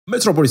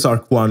Metropolis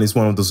Ark 1 is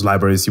one of those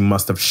libraries you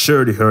must have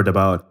surely heard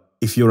about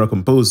if you're a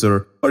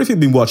composer or if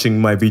you've been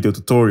watching my video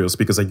tutorials,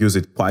 because I use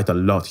it quite a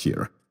lot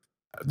here.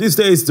 These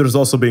days there's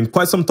also been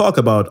quite some talk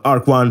about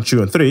Ark 1,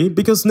 2 and 3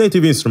 because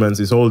Native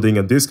Instruments is holding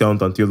a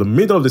discount until the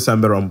middle of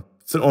December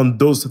on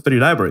those three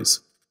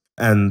libraries.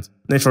 And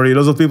naturally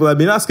lots of people have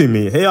been asking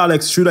me, hey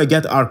Alex, should I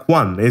get Ark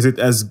 1? Is it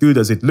as good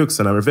as it looks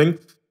and everything?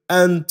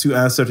 And to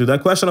answer to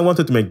that question, I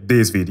wanted to make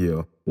this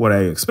video where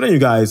I explain you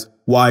guys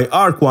why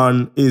Ark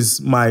 1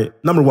 is my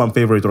 #1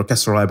 favorite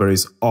orchestral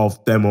libraries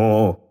of them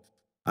all.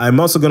 I'm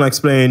also going to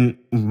explain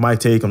my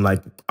take on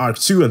like Ark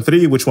 2 and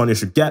 3, which one you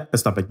should get and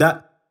stuff like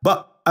that.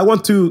 But I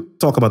want to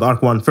talk about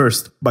Ark 1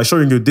 first by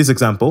showing you this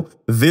example.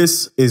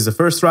 This is the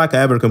first track I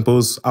ever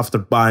composed after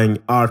buying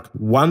Ark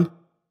 1.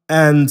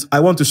 And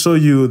I want to show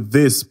you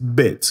this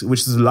bit,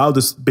 which is the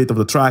loudest bit of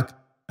the track.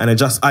 And I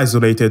just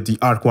isolated the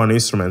Ark 1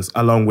 instruments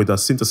along with a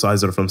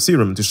synthesizer from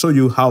Serum to show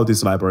you how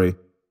this library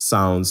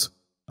sounds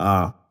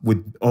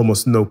with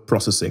almost no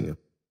processing,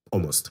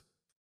 almost.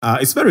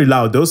 It's very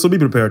loud though, so be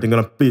prepared. I'm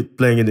gonna be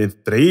playing it in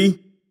 3,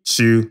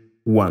 2,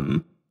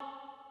 1.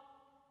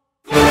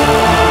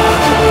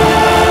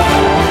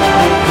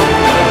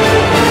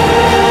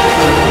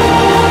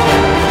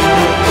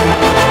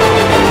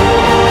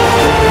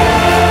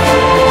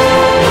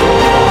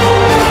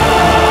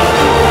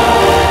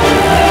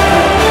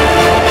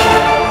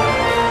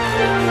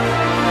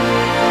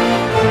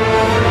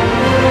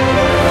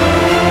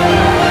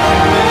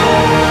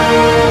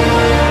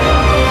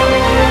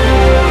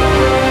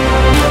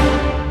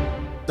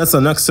 That's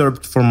an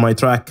excerpt from my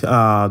track,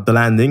 The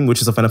Landing,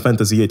 which is a Final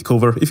Fantasy VIII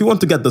cover. If you want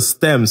to get the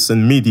stems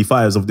and MIDI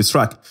files of this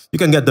track, you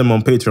can get them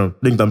on Patreon,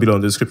 link down below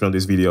in the description of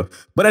this video.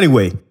 But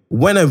anyway,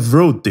 when I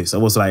wrote this, I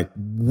was like,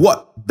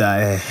 what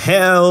the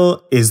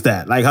hell is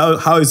that? Like,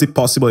 how is it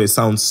possible it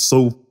sounds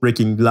so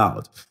freaking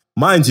loud?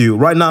 Mind you,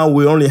 right now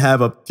we only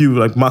have a few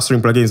like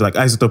mastering plugins like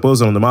Isotope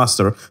Ozone on the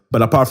master,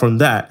 but apart from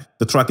that,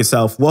 the track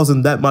itself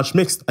wasn't that much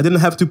mixed. I didn't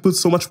have to put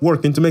so much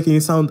work into making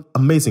it sound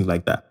amazing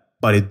like that,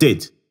 but it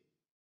did.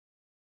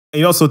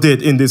 It also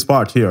did in this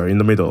part here in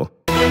the middle.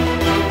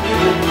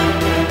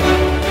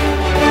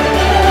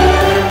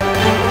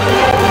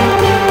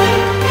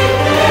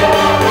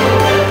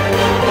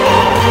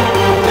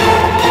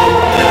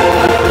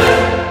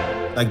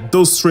 Like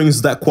those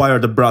strings, that choir,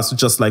 the brass,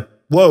 just like,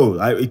 whoa,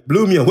 it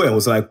blew me away. I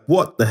was like,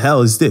 what the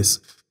hell is this?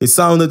 It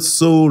sounded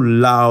so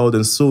loud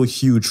and so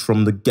huge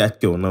from the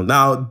get-go.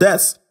 Now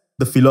that's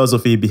the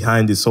philosophy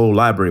behind this whole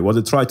library, what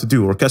they try to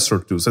do,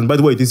 Orchestral Tools. And by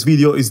the way, this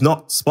video is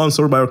not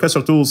sponsored by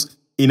Orchestral Tools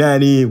in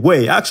any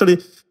way.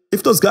 Actually,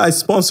 if those guys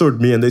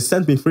sponsored me and they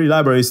sent me free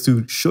libraries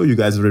to show you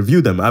guys and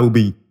review them, I would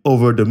be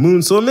over the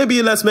moon. So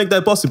maybe let's make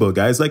that possible,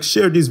 guys. Like,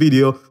 share this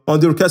video on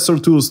the Orchestral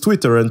Tools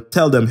Twitter and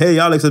tell them, hey,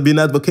 Alex has been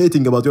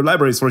advocating about your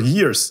libraries for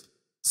years.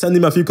 Send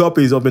him a few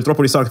copies of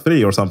Metropolis Ark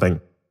 3 or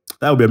something.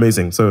 That would be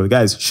amazing. So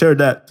guys, share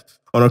that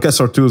on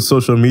Orchestral Tools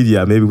social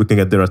media. Maybe we can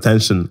get their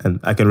attention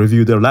and I can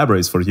review their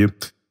libraries for you.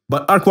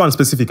 But Ark 1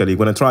 specifically,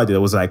 when I tried it, I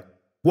was like,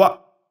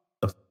 what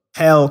the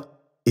hell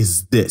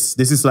is this?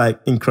 This is like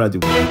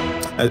incredible.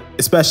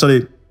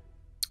 Especially,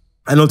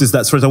 I noticed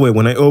that straight away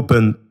when I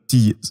opened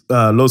the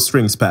low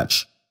strings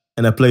patch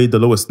and I played the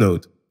lowest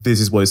note. This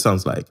is what it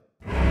sounds like.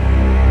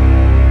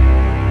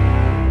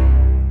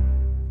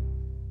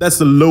 That's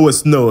the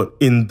lowest note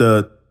in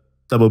the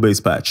double bass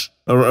patch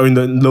or in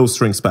the low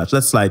strings patch.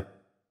 That's like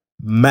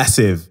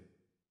massive.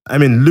 I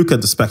mean, look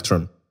at the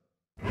spectrum.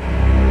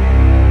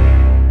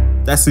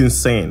 That's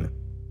insane.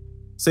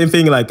 Same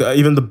thing, like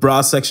even the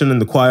brass section in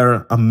the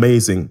choir,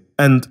 amazing.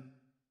 And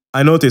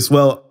I noticed,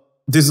 well,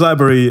 this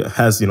library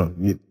has, you know,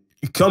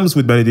 it comes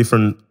with many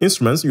different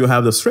instruments. You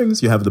have the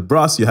strings, you have the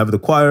brass, you have the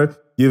choir,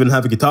 you even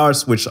have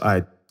guitars, which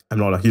I'm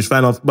not a huge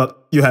fan of,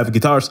 but you have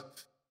guitars,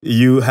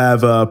 you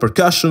have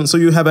percussion, so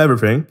you have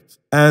everything.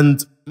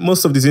 And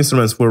most of these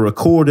instruments were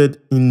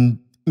recorded in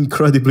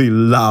incredibly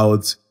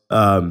loud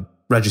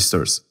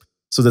registers.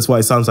 So that's why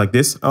it sounds like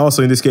this.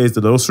 Also, in this case,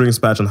 the low strings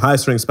patch and high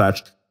strings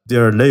patch,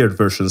 they're layered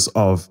versions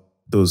of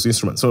those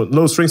instruments. So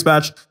low strings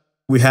patch,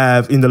 we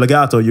have in the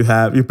legato, you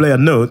play a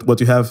note. What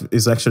you have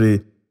is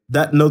actually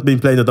that note being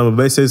played on double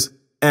basses,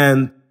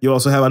 and you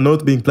also have a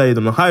note being played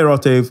on a higher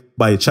octave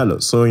by a cello.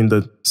 So in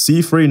the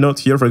C3 note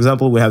here, for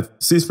example, we have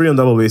C3 on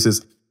double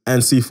basses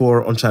and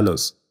C4 on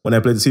cellos. When I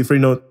play the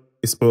C3 note,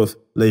 it's both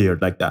layered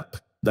like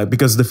that.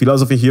 Because the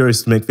philosophy here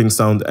is to make things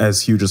sound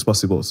as huge as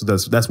possible. So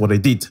that's what I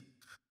did.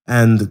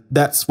 And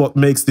that's what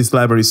makes this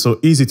library so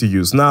easy to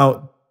use.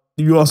 Now,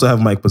 you also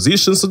have mic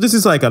position. So this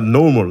is like a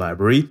normal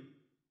library,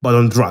 but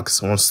on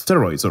drugs, on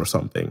steroids or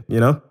something, you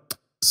know?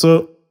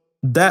 So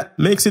that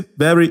makes it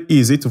very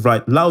easy to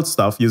write loud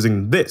stuff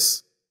using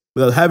this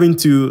without having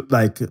to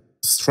like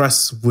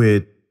stress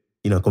with,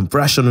 you know,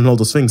 compression and all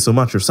those things so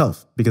much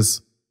yourself,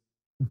 because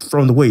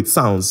from the way it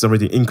sounds, it's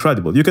already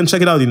incredible. You can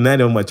check it out in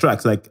any of my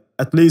tracks. Like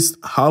at least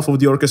half of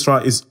the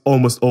orchestra is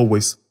almost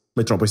always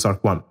Metropolis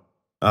Ark 1.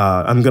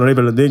 I'm going to leave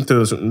a link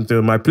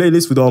to my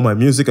playlist with all my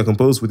music I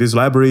composed with this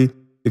library.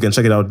 You can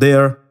check it out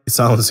there. It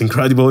sounds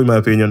incredible in my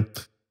opinion.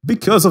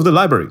 because of the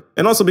library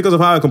and also because of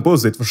how I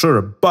composed it for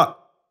sure. But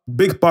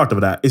big part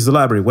of that is the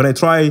library. When I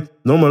try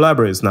normal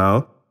libraries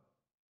now,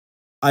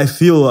 I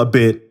feel a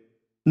bit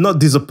not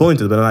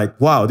disappointed, but I'm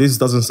like, wow, this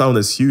doesn't sound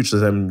as huge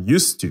as I'm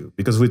used to.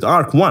 Because with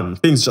Ark 1,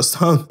 things just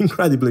sound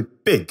incredibly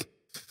big.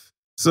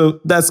 So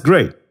that's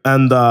great.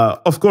 And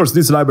of course,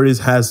 this library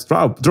has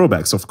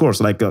drawbacks, of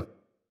course, like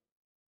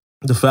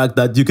the fact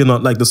that you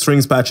cannot, like the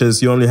strings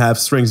patches, you only have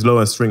strings low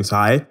and strings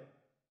high.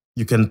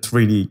 You can't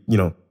really,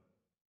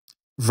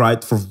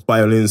 write for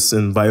violins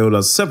and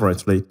violas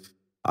separately.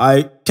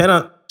 I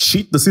cannot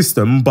cheat the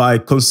system by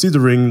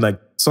considering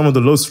like some of the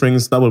low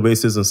strings double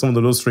basses and some of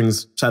the low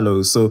strings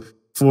cellos. So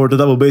for the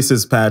double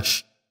basses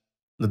patch,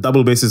 the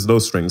double basses low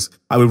strings,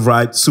 I will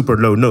write super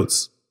low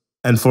notes.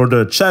 And for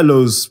the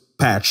cellos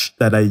patch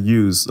that I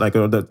use, like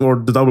or the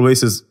double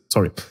basses,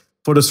 sorry,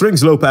 for the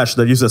strings low patch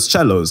that uses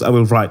cellos, I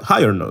will write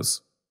higher notes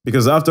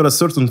because after a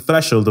certain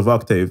threshold of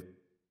octave,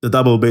 the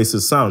double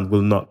basses sound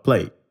will not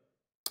play.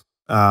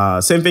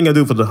 Same thing I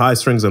do for the high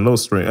strings and low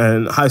string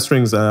and high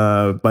strings,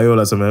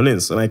 violas and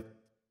violins. Like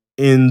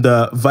in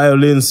the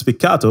violin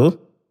spiccato,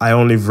 I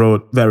only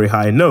wrote very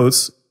high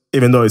notes,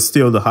 even though it's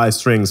still the high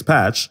strings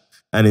patch.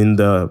 And in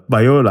the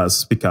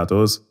violas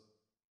spiccatos,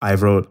 I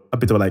wrote a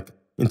bit of like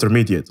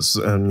intermediates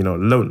and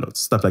low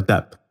notes, stuff like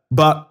that.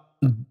 But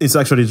it's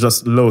actually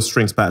just low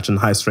strings patch and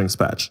high strings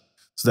patch.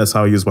 So that's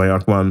how I use my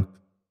Ark 1.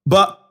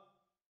 But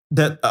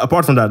that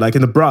apart from that, like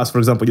in the brass, for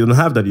example, you don't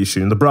have that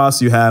issue. In the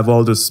brass, you have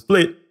all the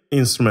split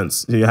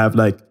instruments. You have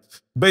like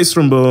bass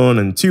trombone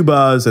and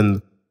tubas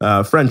and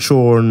French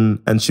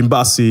horn and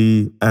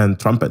chimbassi and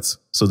trumpets.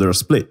 So they're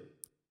split.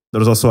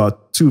 There's also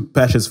 2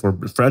 patches for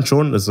French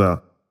horn. There's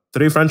a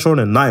 3 French horn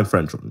and 9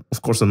 French horn.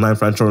 Of course, the 9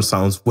 French horn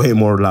sounds way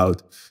more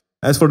loud.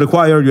 As for the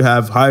choir, you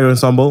have higher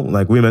ensemble,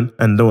 like women,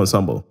 and low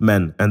ensemble,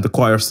 men. And the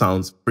choir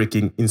sounds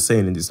freaking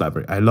insane in this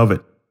library. I love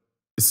it.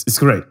 It's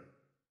great.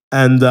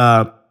 And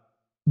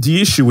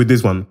the issue with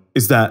this one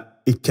is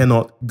that it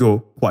cannot go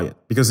quiet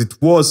because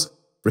it was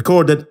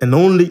recorded and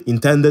only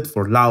intended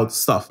for loud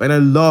stuff. And I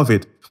love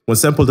it when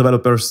sample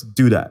developers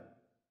do that.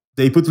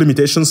 They put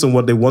limitations on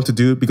what they want to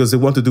do because they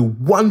want to do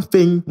one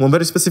thing, one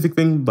very specific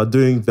thing, but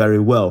doing very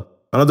well.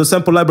 Another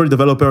sample library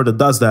developer that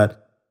does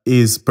that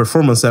is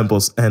Performance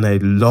Samples, and I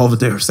love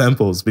their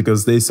samples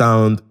because they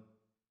sound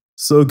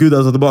so good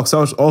out of the box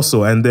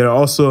also, and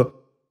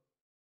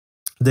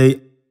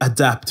they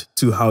adapt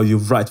to how you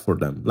write for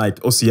them,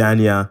 like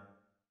Oceania,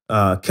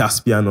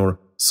 Caspian, or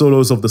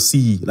Solos of the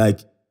Sea. Like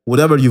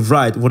whatever you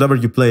write, whatever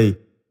you play,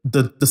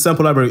 the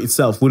sample library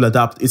itself will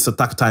adapt its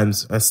attack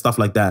times and stuff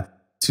like that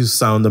to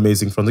sound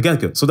amazing from the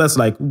get-go. So that's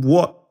like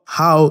these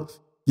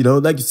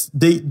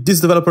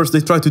developers,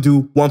 they try to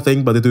do one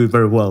thing, but they do it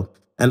very well.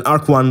 And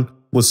Ark 1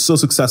 was so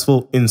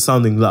successful in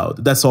sounding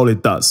loud. That's all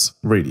it does,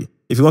 really.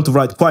 If you want to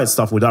write quiet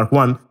stuff with Ark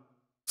 1,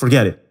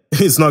 forget it.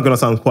 It's not going to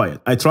sound quiet.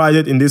 I tried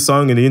it in this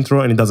song, in the intro,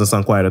 and it doesn't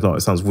sound quiet at all.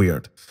 It sounds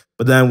weird.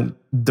 But then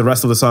the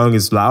rest of the song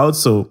is loud,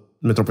 so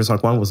Metropolis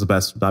Ark 1 was the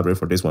best library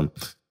for this one.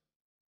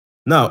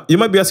 Now, you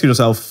might be asking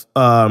yourself,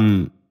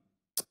 okay,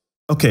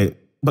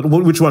 but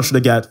which one should I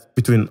get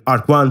between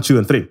Ark 1, 2,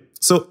 and 3?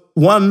 So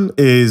 1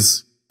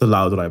 is the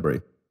loud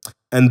library.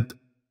 And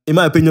in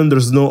my opinion,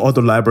 there's no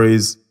other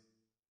libraries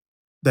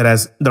that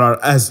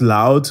are as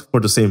loud for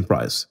the same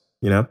price,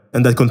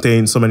 and that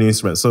contain so many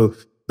instruments. So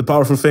the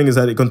powerful thing is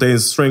that it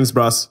contains strings,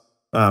 brass,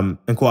 and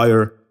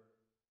choir,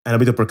 and a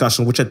bit of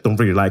percussion, which I don't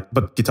really like,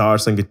 but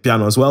guitars and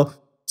piano as well.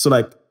 So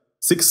like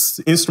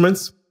 6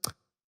 instruments,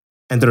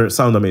 and they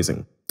sound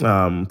amazing,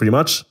 pretty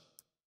much.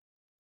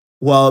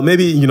 While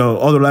maybe,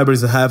 other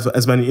libraries that have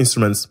as many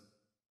instruments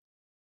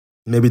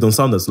maybe don't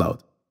sound as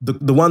loud.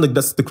 The one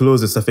that's the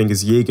closest, I think,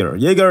 is Jaeger.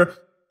 Jaeger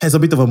has a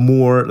bit of a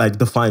more like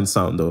defined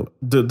sound though.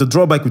 The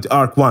drawback with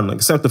Ark 1,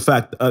 except the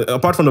fact,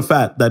 apart from the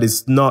fact that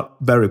it's not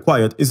very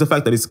quiet, is the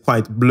fact that it's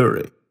quite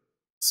blurry.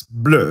 It's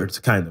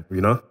blurred, kind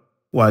of,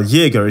 While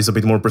Jaeger is a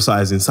bit more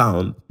precise in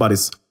sound, but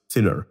it's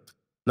thinner.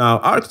 Now,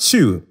 Ark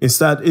 2,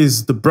 instead,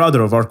 is the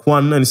brother of Ark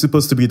 1 and is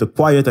supposed to be the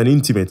quiet and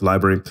intimate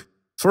library.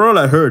 For all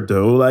I heard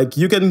though, like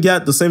you can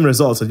get the same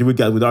results that you would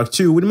get with Ark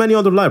 2 with many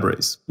other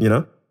libraries,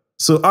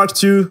 So Ark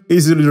 2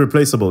 easily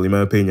replaceable, in my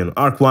opinion.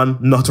 Ark 1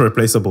 not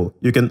replaceable.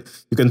 You can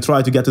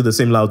try to get to the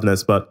same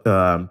loudness, but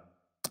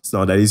it's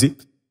not that easy.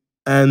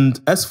 And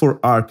as for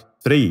Ark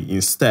 3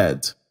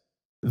 instead,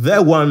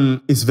 that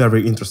one is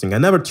very interesting. I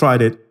never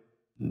tried it,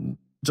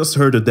 just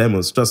heard the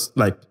demos, just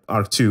like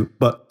Ark 2.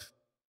 But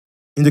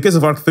in the case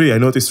of Ark 3, I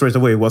noticed straight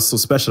away what's so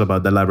special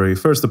about that library.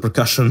 First, the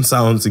percussion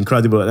sounds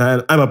incredible.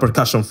 And I'm a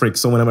percussion freak,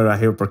 so whenever I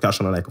hear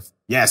percussion, I'm like,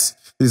 yes,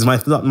 this is my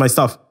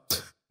stuff.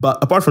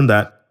 But apart from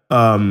that,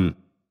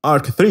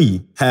 Ark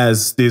 3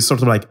 has this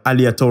sort of like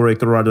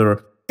aleatoric,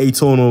 rather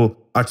atonal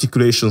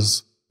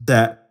articulations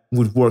that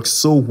would work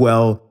so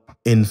well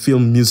in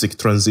film music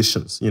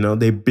transitions.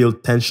 They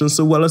build tension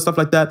so well and stuff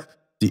like that.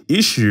 The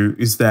issue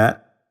is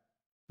that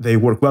they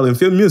work well in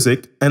film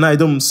music, and I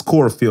don't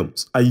score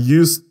films. I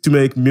used to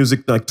make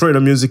music, like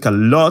trailer music, a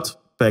lot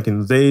back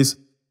in the days,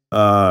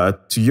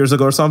 2 years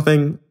ago or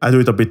something. I do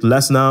it a bit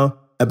less now,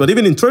 But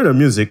even in trailer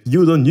music,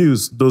 you don't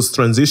use those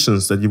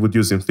transitions that you would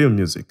use in film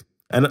music.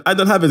 And I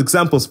don't have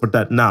examples for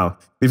that now.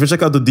 If you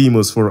check out the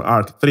demos for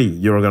Ark 3,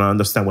 you're going to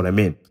understand what I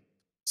mean.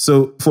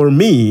 So for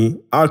me,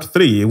 Ark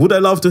 3, would I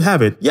love to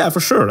have it? Yeah, for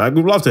sure. I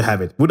would love to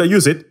have it. Would I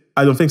use it?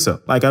 I don't think so.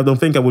 Like, I don't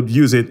think I would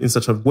use it in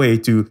such a way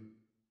to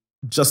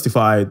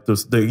justify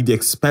the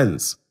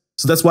expense.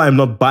 So that's why I'm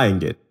not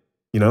buying it.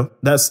 You know,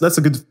 that's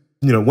a good,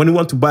 you know, when you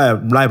want to buy a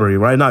library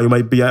right now, you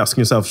might be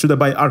asking yourself, should I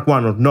buy Ark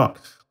 1 or not?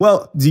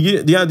 Well,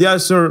 the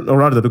answer, or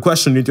rather the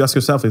question you need to ask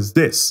yourself is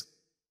this.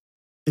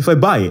 If I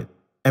buy it,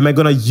 am I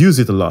going to use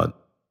it a lot?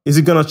 Is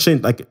it going to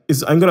change? Like,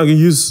 am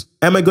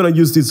I going to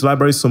use these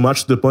libraries so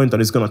much to the point that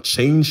it's going to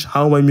change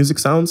how my music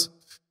sounds?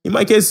 In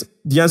my case,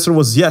 the answer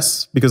was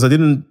yes, because I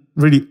didn't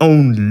really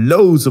own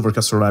loads of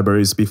orchestral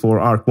libraries before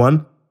Ark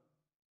 1.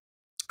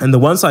 And the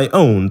ones I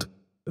owned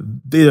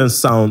didn't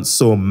sound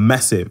so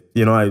massive.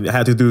 You know, I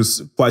had to do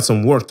quite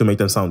some work to make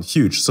them sound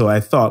huge. So I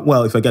thought,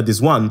 well, if I get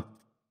this one,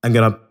 I'm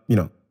going to, you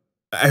know,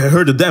 I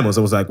heard the demos.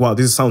 I was like, wow,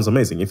 this sounds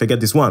amazing. If I get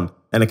this one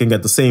and I can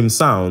get the same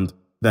sound,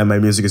 then my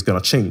music is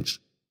going to change.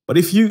 But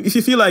if you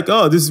feel like,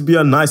 oh, this would be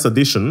a nice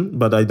addition,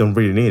 but I don't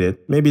really need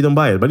it, maybe don't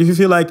buy it. But if you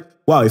feel like,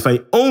 wow, if I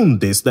own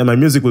this, then my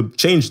music would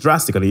change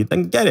drastically,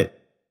 then get it.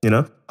 You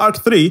know,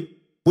 Ark 3,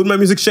 would my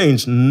music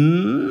change?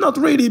 Not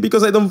really,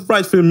 because I don't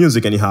write film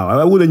music anyhow.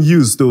 I wouldn't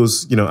use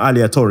those, you know,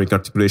 aleatoric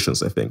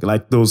articulations, I think,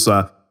 like those,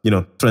 you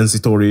know,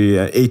 transitory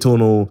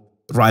atonal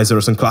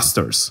risers and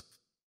clusters.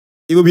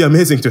 It would be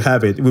amazing to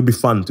have it. It would be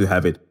fun to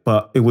have it,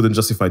 but it wouldn't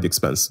justify the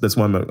expense. That's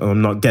why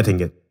I'm not getting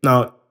it.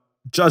 Now,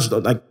 judge,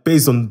 like,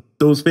 based on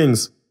those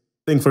things,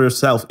 think for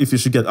yourself if you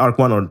should get Ark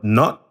 1 or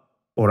not,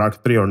 or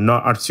Ark 3 or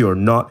not, Ark 2 or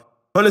not.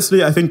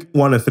 Honestly, I think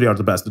 1 and 3 are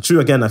the best. The 2,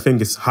 again, I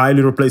think is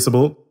highly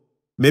replaceable.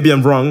 Maybe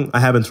I'm wrong. I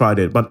haven't tried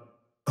it, but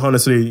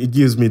honestly, it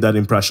gives me that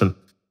impression.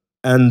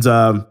 And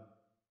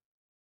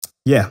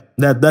yeah,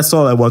 that's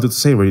all I wanted to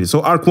say, really.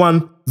 So Ark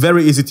 1,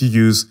 very easy to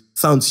use,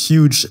 sounds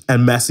huge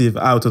and massive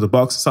out of the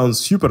box, sounds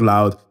super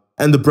loud,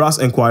 and the brass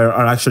and choir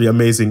are actually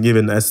amazing,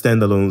 even as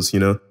standalones, you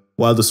know.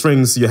 While the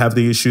strings, you have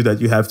the issue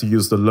that you have to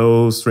use the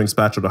low strings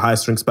patch or the high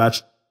strings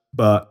patch,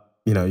 but,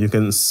 you know, you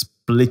can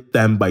split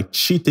them by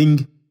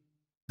cheating.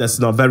 That's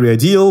not very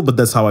ideal, but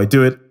that's how I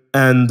do it.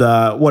 And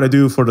what I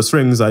do for the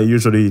strings, I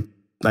usually,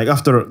 like,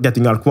 after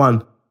getting Ark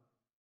 1,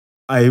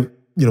 I, you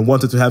know,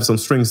 wanted to have some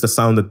strings that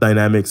sounded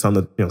dynamic,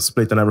 sounded, you know,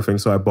 split and everything,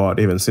 so I bought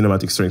even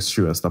cinematic strings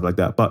too and stuff like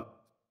that. But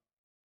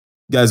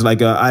guys,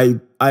 like, I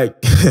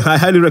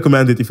highly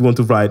recommend it if you want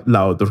to write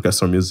loud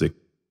orchestral music,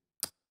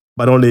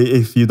 but only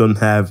if you don't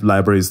have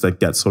libraries that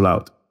get so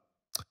loud.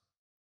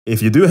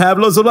 If you do have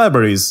loads of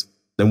libraries,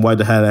 then why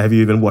the hell have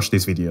you even watched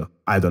this video?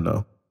 I don't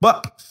know.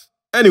 But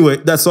anyway,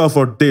 that's all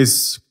for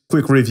this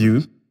quick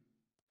review.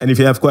 And if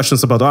you have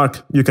questions about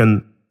Ark, you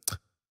can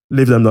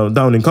leave them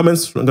down in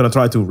comments. I'm going to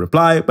try to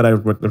reply, but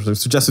I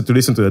suggest you to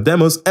listen to the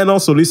demos and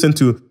also listen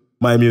to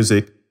my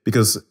music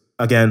because,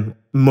 again,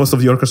 most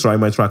of the orchestra in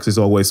my tracks is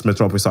always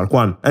Metropolis Ark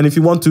 1. And if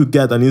you want to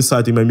get an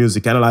insight in my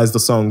music, analyze the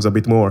songs a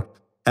bit more,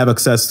 have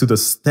access to the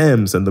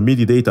stems and the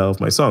MIDI data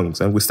of my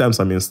songs, and with stems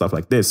I mean stuff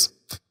like this,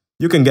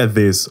 you can get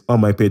this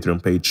on my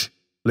Patreon page.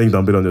 Link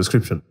down below in the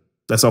description.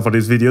 That's all for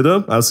this video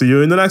though. I'll see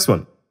you in the next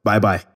one. Bye bye.